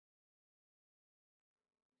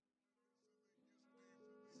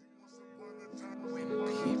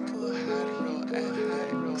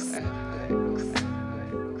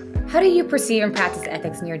How do you perceive and practice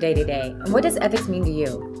ethics in your day-to-day, and what does ethics mean to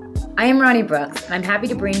you? I am Ronnie Brooks, and I'm happy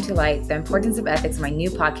to bring to light the importance of ethics in my new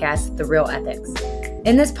podcast, The Real Ethics.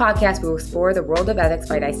 In this podcast, we will explore the world of ethics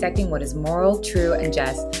by dissecting what is moral, true, and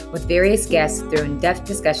just, with various guests through in-depth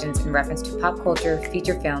discussions in reference to pop culture,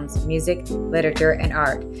 feature films, music, literature, and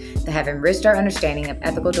art that have enriched our understanding of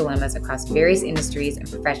ethical dilemmas across various industries and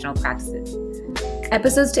professional practices.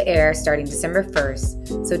 Episodes to air starting December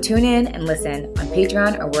 1st, so tune in and listen on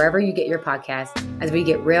Patreon or wherever you get your podcasts as we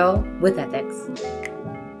get real with ethics.